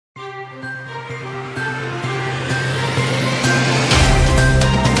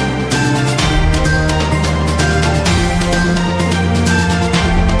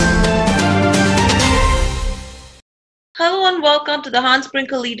welcome to the Hans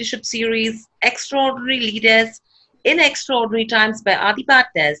Brinker Leadership Series, Extraordinary Leaders in Extraordinary Times by Adi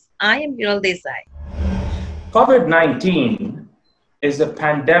Partners. I am Hiral Desai. COVID-19 is a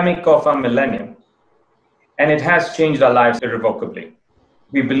pandemic of our millennium, and it has changed our lives irrevocably.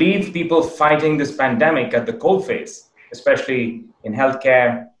 We believe people fighting this pandemic at the coalface, especially in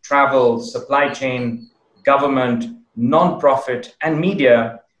healthcare, travel, supply chain, government, non-profit, and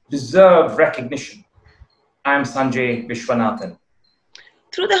media, deserve recognition. I'm Sanjay Viswanathan.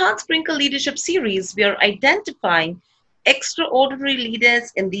 Through the Hans Brinker Leadership Series, we are identifying extraordinary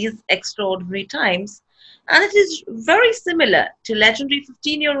leaders in these extraordinary times, and it is very similar to legendary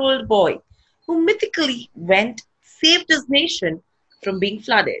 15-year-old boy who mythically saved his nation from being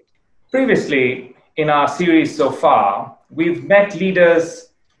flooded. Previously, in our series so far, we've met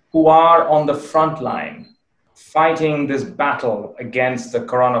leaders who are on the front line fighting this battle against the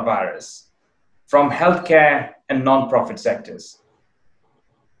coronavirus from healthcare and non-profit sectors.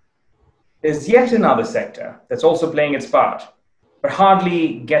 There's yet another sector that's also playing its part, but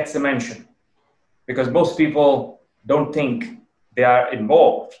hardly gets a mention because most people don't think they are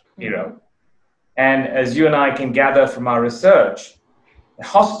involved, And as you and I can gather from our research,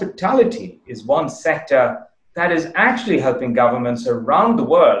 hospitality is one sector that is actually helping governments around the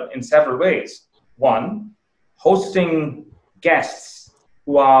world in several ways. One, hosting guests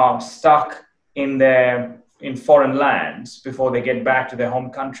who are stuck in foreign lands before they get back to their home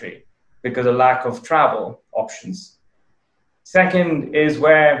country because of lack of travel options. Second is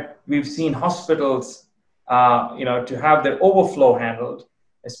where we've seen hospitals, to have their overflow handled,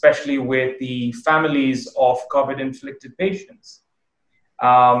 especially with the families of COVID-inflicted patients.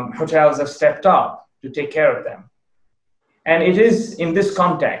 Hotels have stepped up to take care of them. And it is in this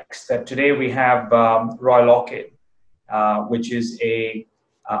context that today we have Royal Orchid, which is a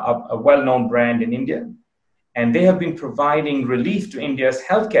well-known brand in India. And they have been providing relief to India's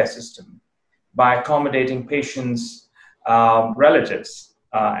healthcare system by accommodating patients' relatives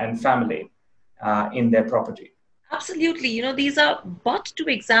and family in their property. Absolutely. These are but two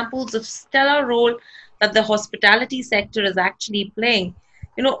examples of stellar role that the hospitality sector is actually playing.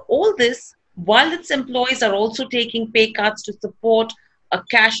 All this while its employees are also taking pay cuts to support a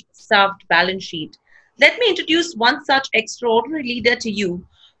cash-starved balance sheet. Let me introduce one such extraordinary leader to you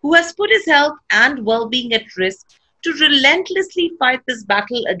who has put his health and well-being at risk to relentlessly fight this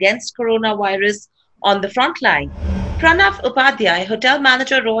battle against coronavirus on the front line. Pranaw Upadhyay, Hotel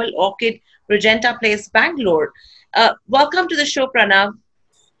Manager, Royal Orchid, Regenta Place, Bangalore. Welcome to the show, Pranaw.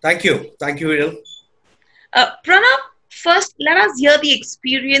 Thank you. Thank you, Hiral. Pranaw, first, let us hear the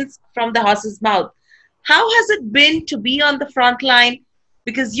experience from the horse's mouth. How has it been to be on the front line?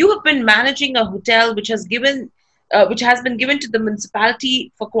 Because you have been managing a hotel which has been given to the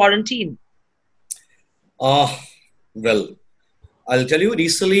municipality for quarantine. Well, I'll tell you,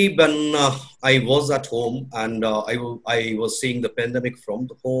 recently when I was at home and I was seeing the pandemic from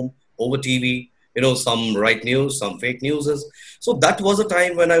the home over TV, some right news, some fake news. So that was a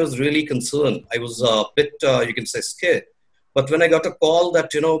time when I was really concerned. I was a bit, you can say, scared. But when I got a call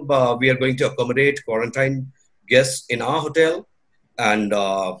that, we are going to accommodate quarantine guests in our hotel, and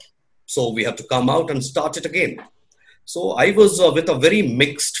so we have to come out and start it again. So I was with a very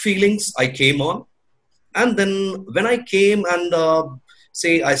mixed feelings. I came on. And then when I came and I was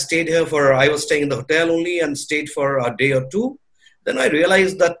staying in the hotel only and stayed for a day or two. Then I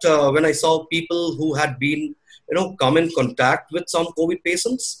realized that when I saw people who had been, come in contact with some COVID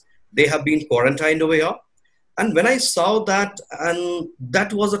patients, they have been quarantined over here. And when I saw that, and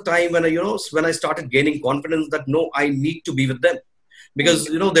that was a time when when I started gaining confidence that no, I need to be with them because,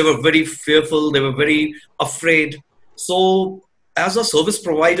 they were very fearful. They were very afraid. So as a service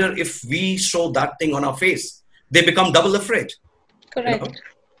provider, if we show that thing on our face, they become double afraid. Correct.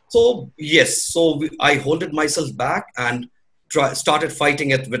 So yes, I holded myself back and started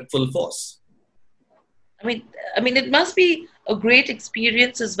fighting it with full force. I mean, it must be a great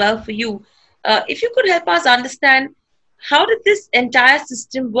experience as well for you. If you could help us understand, how did this entire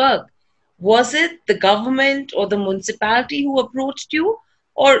system work? Was it the government or the municipality who approached you?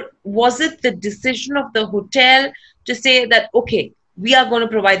 Or was it the decision of the hotel to say that, okay, we are going to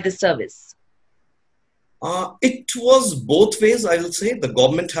provide this service? It was both ways, I will say. The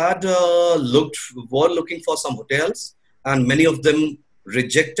government had were looking for some hotels, and many of them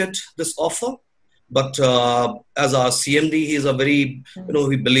rejected this offer. But as our CMD, he is a very,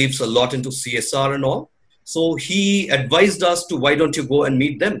 he believes a lot into CSR and all. So he advised us to, why don't you go and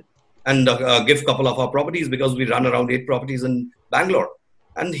meet them and give a couple of our properties, because we run around 8 properties in Bangalore.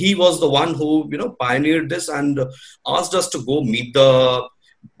 And he was the one who, pioneered this and asked us to go meet the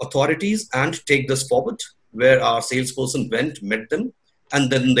authorities and take this forward. where our salesperson went, met them,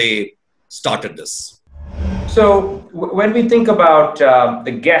 and then they started this. So when we think about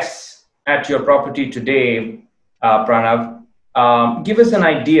the guests at your property today, Pranav, give us an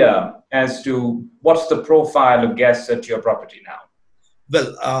idea as to what's the profile of guests at your property now.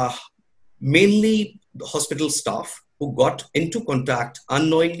 Well, mainly the hospital staff who got into contact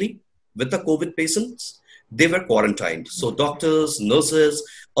unknowingly with the COVID patients, they were quarantined. So doctors, nurses,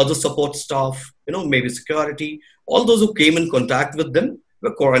 other support staff, maybe security, all those who came in contact with them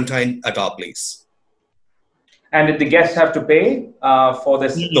were quarantined at our place. And did the guests have to pay for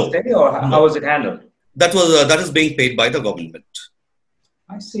this No, stay, or how no. was it handled? That is being paid by the government.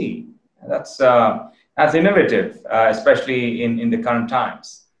 I see. That's innovative, especially in the current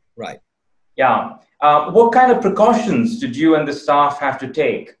times. Right. Yeah. What kind of precautions did you and the staff have to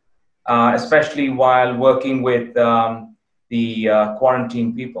take, especially while working with the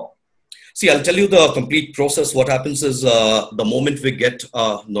quarantine people? See, I'll tell you the complete process. What happens is the moment we get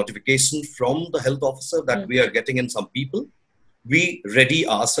a notification from the health officer that we are getting in some people, we ready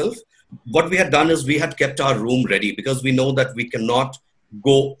ourselves. What we had done is we had kept our room ready because we know that we cannot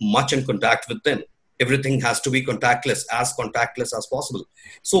go much in contact with them. Everything has to be contactless as possible.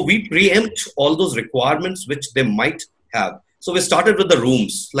 So we preempt all those requirements which they might have. So we started with the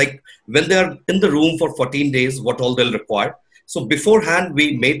rooms, like when they are in the room for 14 days, what all they'll require. So beforehand,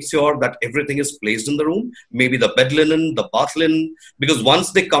 we made sure that everything is placed in the room, maybe the bed linen, the bath linen, because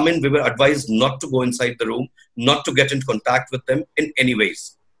once they come in, we were advised not to go inside the room, not to get in contact with them in any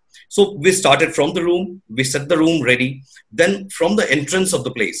ways. So we started from the room, we set the room ready, then from the entrance of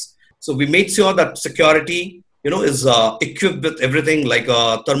the place. So we made sure that security, is equipped with everything like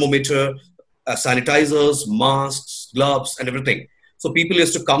a thermometer, sanitizers, masks, gloves, and everything. So people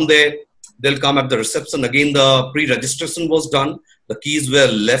used to come there. They'll come at the reception. Again, the pre-registration was done. The keys were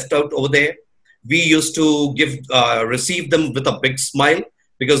left out over there. We used to receive them with a big smile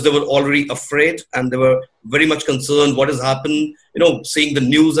because they were already afraid and they were very much concerned what has happened. Seeing the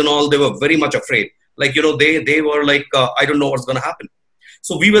news and all, they were very much afraid. Like, they were like, I don't know what's going to happen.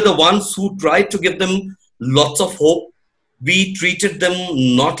 So we were the ones who tried to give them lots of hope. We treated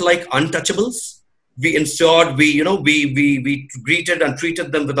them not like untouchables. We ensured we greeted and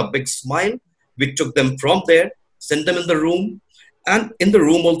treated them with a big smile. We took them from there, sent them in the room. And in the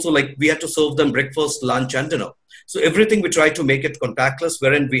room also, like we had to serve them breakfast, lunch, and dinner. So everything we tried to make it contactless,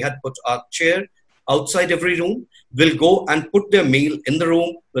 wherein we had put our chair outside every room. We'll go and put their meal in the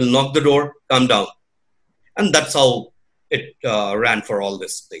room. We'll knock the door, come down. And that's how it ran for all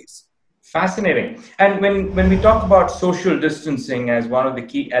these days. Fascinating. And when we talk about social distancing as one of the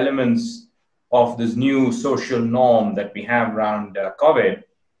key elements of this new social norm that we have around COVID,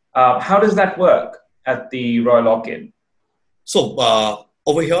 how does that work at the Royal Orchid? So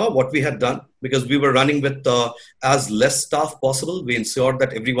over here, what we had done, because we were running with as less staff possible, we ensured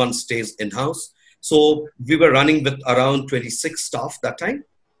that everyone stays in-house. So we were running with around 26 staff that time,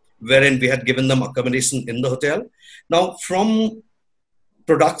 wherein we had given them accommodation in the hotel. Now, from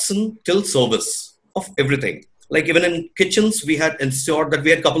production till service of everything, like even in kitchens, we had ensured that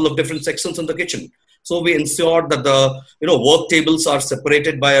we had a couple of different sections in the kitchen. So we ensured that the work tables are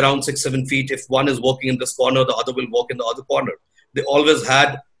separated by around 6-7 feet. If one is working in this corner, the other will work in the other corner. They always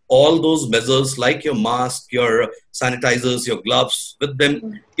had all those measures like your mask, your sanitizers, your gloves with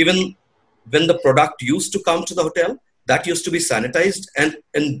them. Even when the product used to come to the hotel, that used to be sanitized and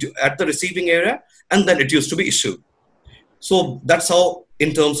at the receiving area, and then it used to be issued. So that's how,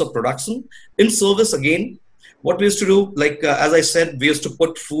 in terms of production. In service, again, what we used to do, like as I said, we used to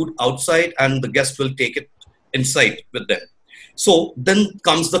put food outside and the guest will take it inside with them. So then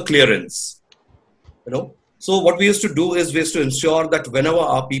comes the clearance, So what we used to do is we used to ensure that whenever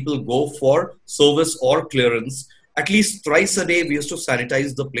our people go for service or clearance, at least thrice a day, we used to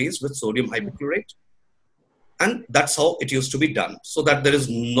sanitize the place with sodium hypochlorite. And that's how it used to be done, so that there is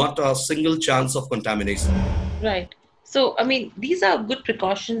not a single chance of contamination. Right. So, I mean, these are good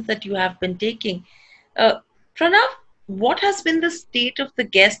precautions that you have been taking. Pranav, what has been the state of the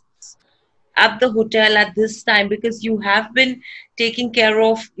guests at the hotel at this time? Because you have been taking care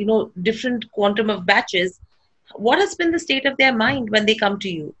of, different quantum of batches. What has been the state of their mind when they come to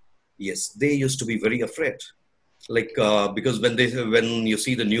you? Yes, they used to be very afraid. Like, because when you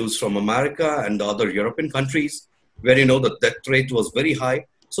see the news from America and the other European countries, where, the death rate was very high,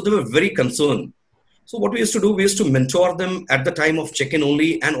 so they were very concerned. So what we used to do, we used to mentor them at the time of check-in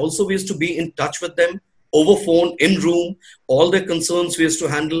only, and also we used to be in touch with them over phone, in room, all their concerns we used to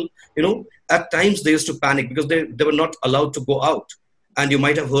handle. At times they used to panic because they were not allowed to go out. And you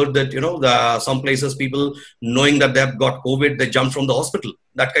might have heard that, some places people knowing that they have got COVID, they jump from the hospital.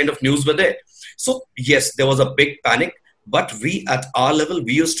 That kind of news were there. So yes, there was a big panic, but we at our level,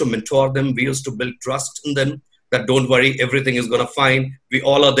 we used to mentor them. We used to build trust in them that don't worry, everything is going to fine. We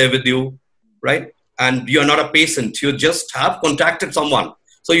all are there with you, right? And you're not a patient. You just have contacted someone.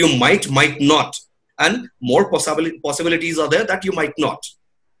 So you might not. And more possibilities are there that you might not.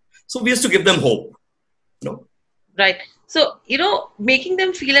 So we used to give them hope. Right. So, making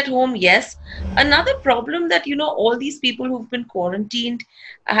them feel at home, yes. Another problem that, all these people who've been quarantined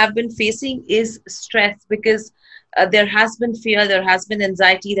have been facing is stress, because there has been fear, there has been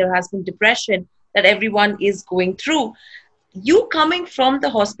anxiety, there has been depression that everyone is going through. You coming from the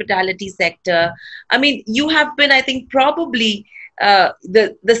hospitality sector, I mean, you have been, I think, probably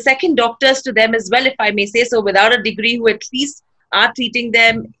the second doctors to them as well, if I may say so, without a degree, who at least are treating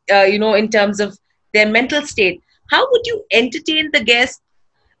them, in terms of their mental state. How would you entertain the guests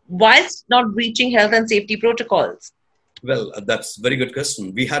whilst not breaching health and safety protocols? Well, that's a very good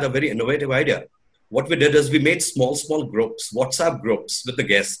question. We had a very innovative idea. What we did is we made small groups, WhatsApp groups with the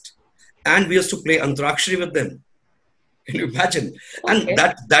guest, and we used to play Antarakshari with them. Can you imagine? And Okay.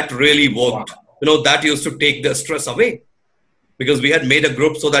 that really worked. That used to take the stress away, because we had made a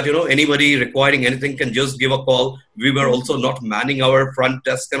group so that, anybody requiring anything can just give a call. We were also not manning our front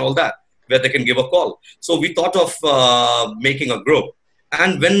desk and all that, where they can give a call. So we thought of making a group.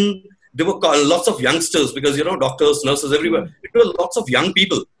 And when there were lots of youngsters, because, doctors, nurses, everywhere, it were lots of young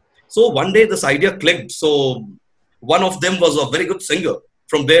people. So one day this idea clicked. So one of them was a very good singer.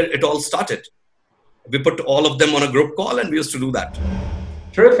 From there, it all started. We put all of them on a group call, and we used to do that.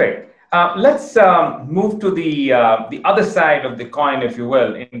 Terrific. Let's move to the other side of the coin, if you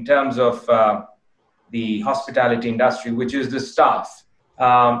will, in terms of the hospitality industry, which is the staff.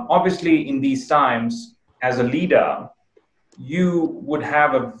 Obviously, in these times, as a leader, you would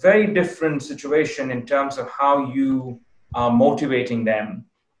have a very different situation in terms of how you are motivating them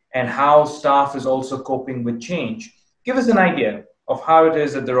and how staff is also coping with change. Give us an idea of how it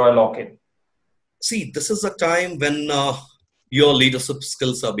is at the Royal Orchid. See, this is a time when your leadership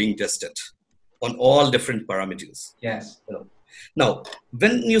skills are being tested on all different parameters. Yes. Now,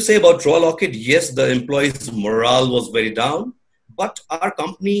 when you say about Royal Orchid, yes, the employees' morale was very down, but our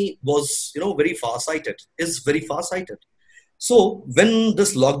company was, very far-sighted, is very far-sighted. So when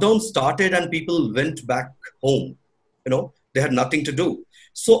this lockdown started and people went back home, they had nothing to do.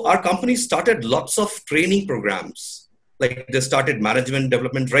 So our company started lots of training programs. Like they started management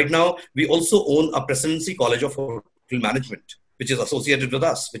development. Right now, we also own a Presidency College of Hotel Management, which is associated with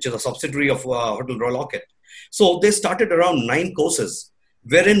us, which is a subsidiary of Hotel Royal Orchid. So they started around 9 courses,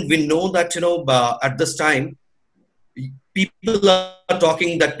 wherein we know that, at this time, people are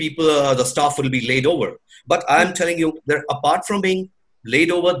talking that the staff will be laid over. But I'm telling you that apart from being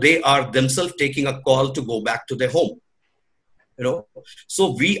laid over, they are themselves taking a call to go back to their home.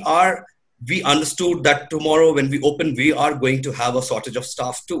 So we understood that tomorrow when we open, we are going to have a shortage of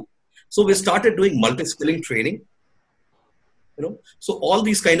staff too. So we started doing multi-skilling training. So all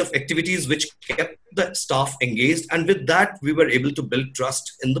these kind of activities which kept the staff engaged, and with that we were able to build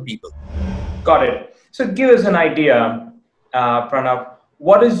trust in the people. Got it. So give us an idea, Pranav,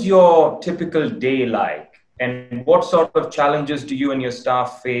 what is your typical day like, and what sort of challenges do you and your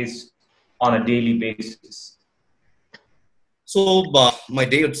staff face on a daily basis? So my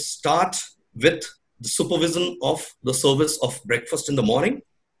day would start with the supervision of the service of breakfast in the morning.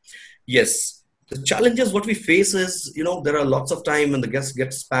 Yes. The challenges what we face is, there are lots of time when the guest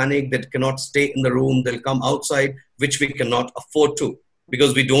gets panicked, they cannot stay in the room, they'll come outside, which we cannot afford to,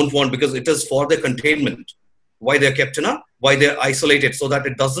 because we don't want, because it is for their containment. Why they're kept why they're isolated, so that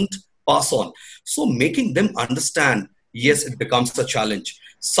it doesn't pass on. So making them understand, yes, it becomes a challenge.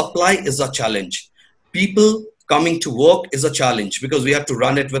 Supply is a challenge. People coming to work is a challenge, because we have to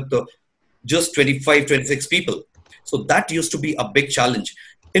run it with just 25, 26 people. So that used to be a big challenge.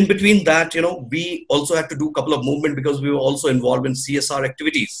 In between that, we also had to do a couple of movement, because we were also involved in CSR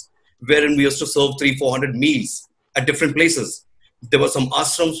activities, wherein we used to serve 300-400 meals at different places. There were some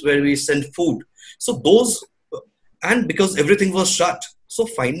ashrams where we sent food. So those, and because everything was shut, so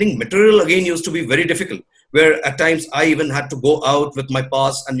finding material again used to be very difficult, where at times I even had to go out with my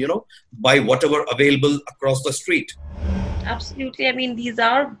pass and, buy whatever available across the street. Absolutely. I mean, these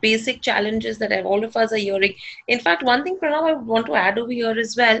are basic challenges that all of us are hearing. In fact, one thing, Pranav, I want to add over here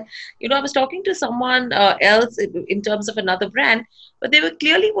as well. I was talking to someone else in terms of another brand, but they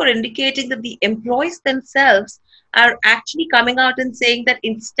were indicating that the employees themselves are actually coming out and saying that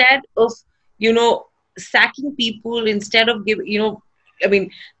instead of, sacking people, instead of I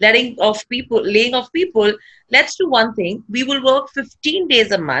mean, laying off people. Let's do one thing. We will work 15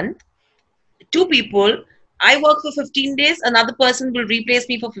 days a month, two people. I work for 15 days, another person will replace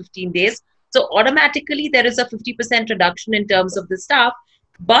me for 15 days. So automatically there is a 50% reduction in terms of the staff,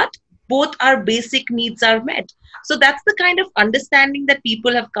 but both our basic needs are met. So that's the kind of understanding that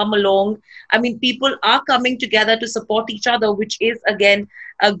people have come along. I mean, people are coming together to support each other, which is again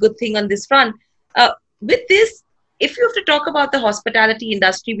a good thing on this front. With this, if you have to talk about the hospitality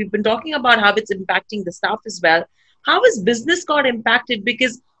industry, we've been talking about how it's impacting the staff as well. How has business got impacted?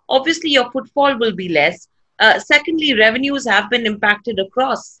 Because obviously your footfall will be less. Secondly, revenues have been impacted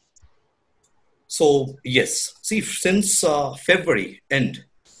across. So yes, see, since February end,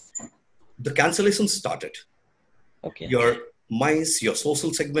 the cancellations started. Okay. Your MICE, your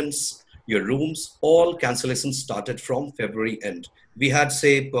social segments, your rooms, all cancellations started from February end. We had,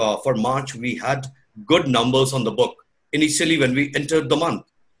 say, for March, we had good numbers on the book initially when we entered the month.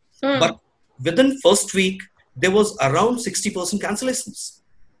 Hmm. But within first week, there was around 60% cancellations.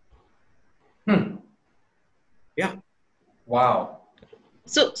 Yeah. Wow.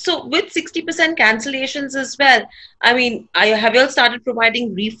 So with 60% cancellations as well, I mean, have you all started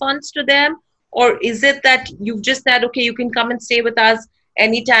providing refunds to them? Or is it that you've just said, okay, you can come and stay with us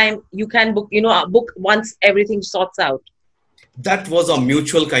anytime, you can book, book once everything sorts out? That was a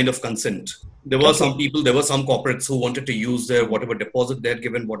mutual kind of consent. There were Okay. some people, there were some corporates who wanted to use their whatever deposit they had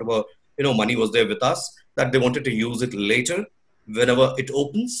given, whatever money was there with us, that they wanted to use it later whenever it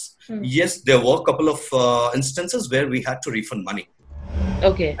opens. Hmm. Yes, there were a couple of instances where we had to refund money,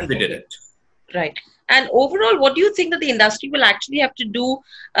 Okay. and we did Okay. it. Right. And overall, what do you think that the industry will actually have to do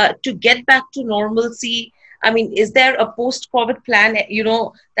to get back to normalcy? I mean, is there a post-COVID plan,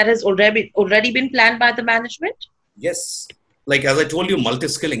 that has already been planned by the management? Yes, like as I told you,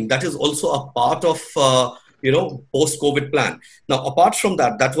 multi-skilling, that is also a part of post-COVID plan. Now, apart from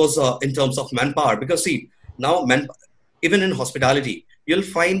that, that was in terms of manpower, because see, now even in hospitality, you'll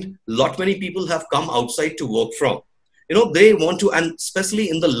find lot many people have come outside to work from. They want to, and especially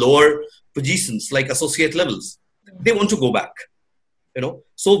in the lower positions like associate levels, they want to go back.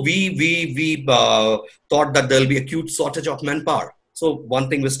 So we thought that there'll be acute shortage of manpower. So one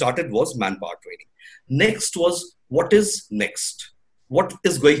thing we started was manpower training. Next was, what is next? What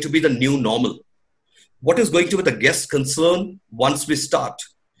is going to be the new normal? What is going to be the guest concern once we start?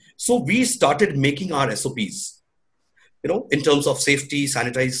 So we started making our SOPs, in terms of safety,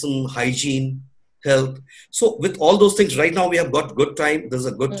 sanitation, hygiene, health. So with all those things, right now we have got good time. There's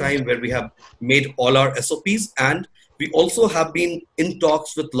a good time where we have made all our SOPs, and we also have been in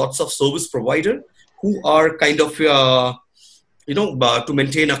talks with lots of service provider who are kind of to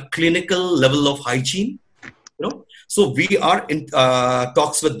maintain a clinical level of hygiene. So we are in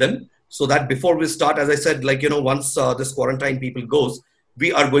talks with them, so that before we start, as I said, once this quarantine people goes,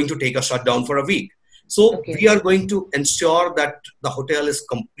 we are going to take a shutdown for a week. So Okay. we are going to ensure that the hotel is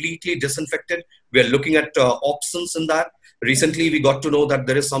completely disinfected. We are looking at options in that. Recently, we got to know that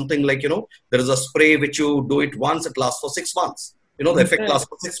there is something like, there is a spray which you do it once, it lasts for 6 months. The effect Right. lasts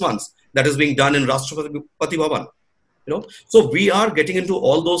for 6 months. That is being done in Rashtrapati Bhavan. So we are getting into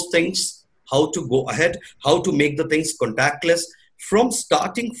all those things, how to go ahead, how to make the things contactless from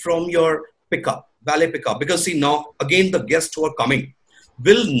starting from your valet pickup. Because see, now again, the guests who are coming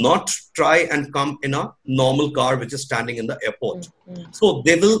will not try and come in a normal car which is standing in the airport. So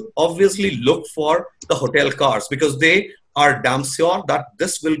they will obviously look for the hotel cars, because they are damn sure that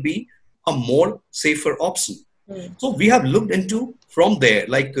this will be a more safer option. So we have looked into from there,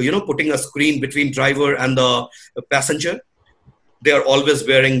 putting a screen between driver and the passenger. They are always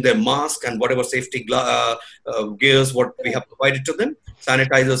wearing their mask and whatever safety gears what we have provided to them.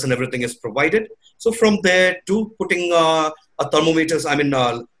 Sanitizers and everything is provided. So from there to putting a thermometers,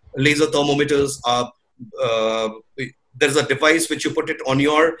 laser thermometers. Uh, there's a device which you put it on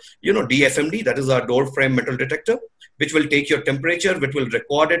your, DFMD, that is our door frame metal detector, which will take your temperature, which will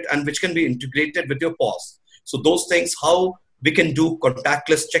record it, and which can be integrated with your POS. So those things, how we can do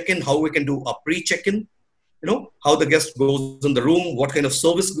contactless check-in, how we can do a pre-check-in, how the guest goes in the room, what kind of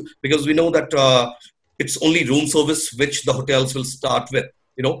service, because we know that it's only room service which the hotels will start with.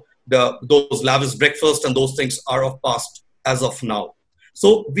 Those lavish breakfast and those things are of past as of now.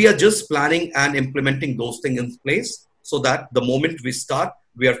 So we are just planning and implementing those things in place, so that the moment we start,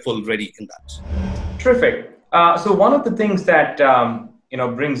 we are full ready in that. Terrific. So one of the things that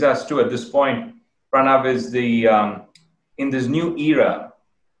brings us to at this point, Pranav, is in this new era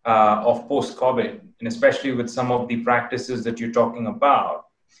of post-COVID, and especially with some of the practices that you're talking about,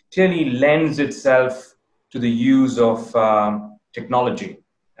 clearly lends itself to the use of technology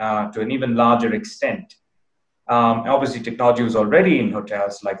to an even larger extent. Obviously, technology was already in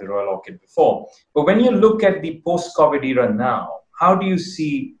hotels like the Royal Orchid before. But when you look at the post-COVID era now, how do you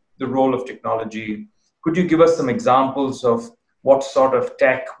see the role of technology? Could you give us some examples of what sort of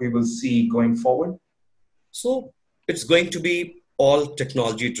tech we will see going forward? So it's going to be all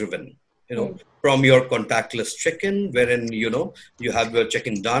technology driven, Mm. from your contactless check-in, wherein, you have your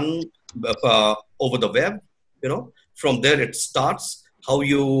check-in done over the web, from there it starts. How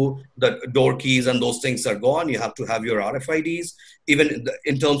the door keys and those things are gone. You have to have your RFIDs. Even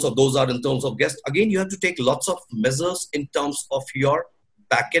in terms of those are in terms of guests. Again, you have to take lots of measures in terms of your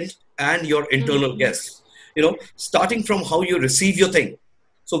backend and your internal Mm. guests. Starting from how you receive your thing.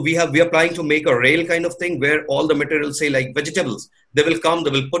 So we are planning to make a rail kind of thing where all the materials, say like vegetables, they will come,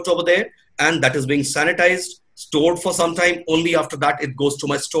 they will put over there, and that is being sanitized, stored for some time. Only after that it goes to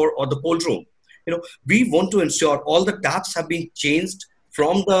my store or the cold room. We want to ensure all the taps have been changed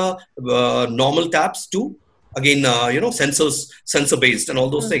from the normal taps to, again, sensor based and all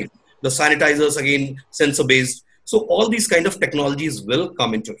those Mm. things. The sanitizers, again, sensor based. So all these kind of technologies will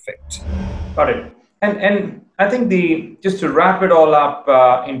come into effect. Got it. And I think just to wrap it all up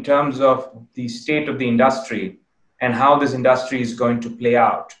in terms of the state of the industry and how this industry is going to play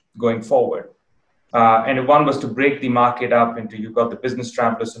out going forward. And if one was to break the market up into, you've got the business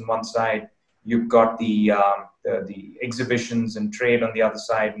travelers on one side, you've got the exhibitions and trade on the other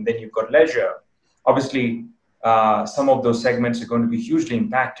side, and then you've got leisure. Obviously, some of those segments are going to be hugely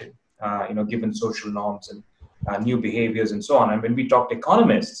impacted, given social norms and new behaviors and so on. And when we talk to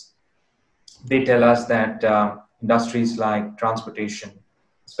economists, they tell us that industries like transportation,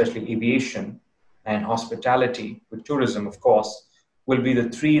 especially aviation and hospitality, with tourism, of course, will be the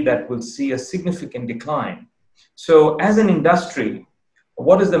three that will see a significant decline. So, as an industry,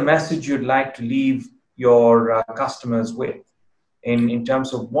 what is the message you'd like to leave your customers with in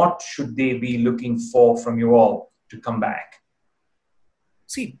terms of what should they be looking for from you all to come back?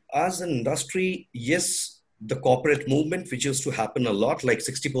 See, as an industry, yes, the corporate movement, which used to happen a lot, like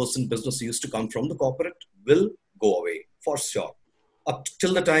 60% business used to come from the corporate, will go away for sure. Up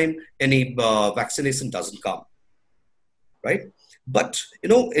till the time any vaccination doesn't come, right? But,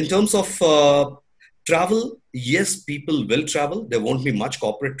 in terms of travel, yes, people will travel. There won't be much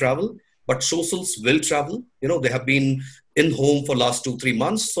corporate travel, but socials will travel. They have been in home for last 2-3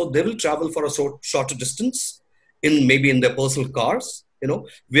 months, so they will travel for a shorter distance maybe in their personal cars.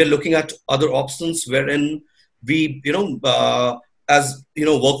 We are looking at other options wherein we, as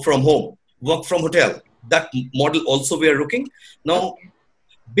work from home, work from hotel. That model also we are looking now.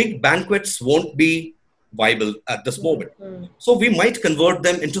 Big banquets won't be viable at this moment. Mm. So we might convert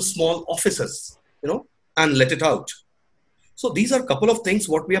them into small offices, and let it out. So these are a couple of things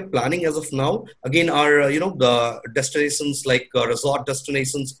what we are planning as of now. Again, our, the destinations like resort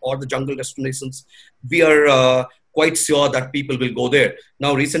destinations or the jungle destinations, we are quite sure that people will go there.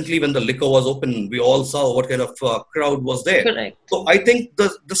 Now, recently when the liquor was open, we all saw what kind of crowd was there. Correct. So I think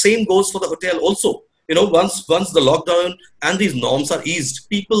the same goes for the hotel also. Once the lockdown and these norms are eased,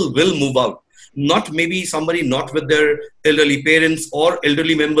 people will move out. Not maybe somebody not with their elderly parents or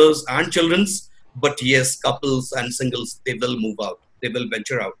elderly members and children's, but yes, couples and singles, they will move out. They will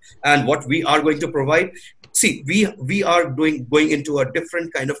venture out. And what we are going to provide, see, we are going into a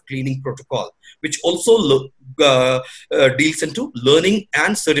different kind of cleaning protocol, which also deals into learning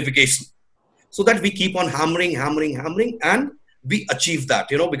and certification, so that we keep on hammering, and we achieve that,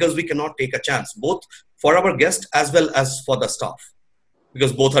 because we cannot take a chance, both for our guest as well as for the staff,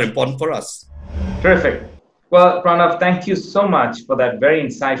 because both are important for us. Terrific. Well, Pranav, thank you so much for that very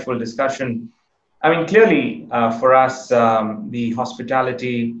insightful discussion. I mean, clearly for us, the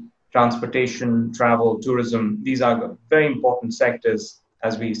hospitality, transportation, travel, tourism, these are very important sectors,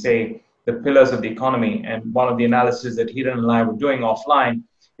 as we say, the pillars of the economy. And one of the analysis that Hiral and I were doing offline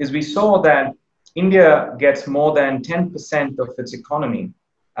is we saw that India gets more than 10% of its economy,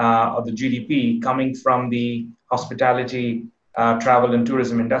 of the GDP, coming from the hospitality, travel, and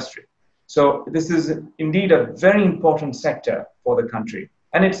tourism industry. So this is indeed a very important sector for the country.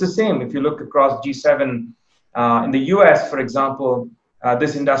 And it's the same if you look across G7. In the US, for example,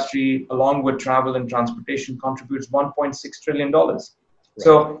 this industry, along with travel and transportation, contributes $1.6 trillion.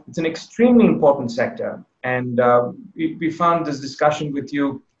 So it's an extremely important sector. And we found this discussion with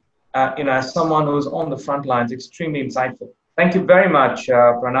you, as someone who's on the front lines, extremely insightful. Thank you very much,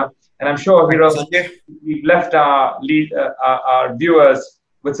 Pranav. And I'm sure, Hiral, we've left our viewers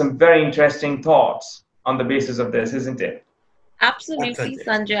with some very interesting thoughts on the basis of this, isn't it? Absolutely,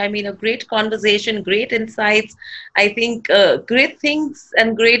 Sanjay. I mean, a great conversation, great insights. I think great things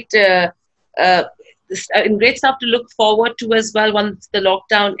and great. great stuff to look forward to as well once the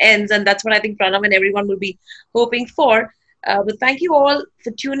lockdown ends. And that's what I think Pranav and everyone will be hoping for. But thank you all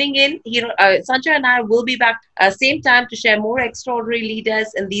for tuning in. Sanjay and I will be back same time to share more extraordinary leaders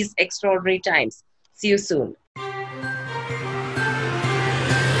in these extraordinary times. See you soon.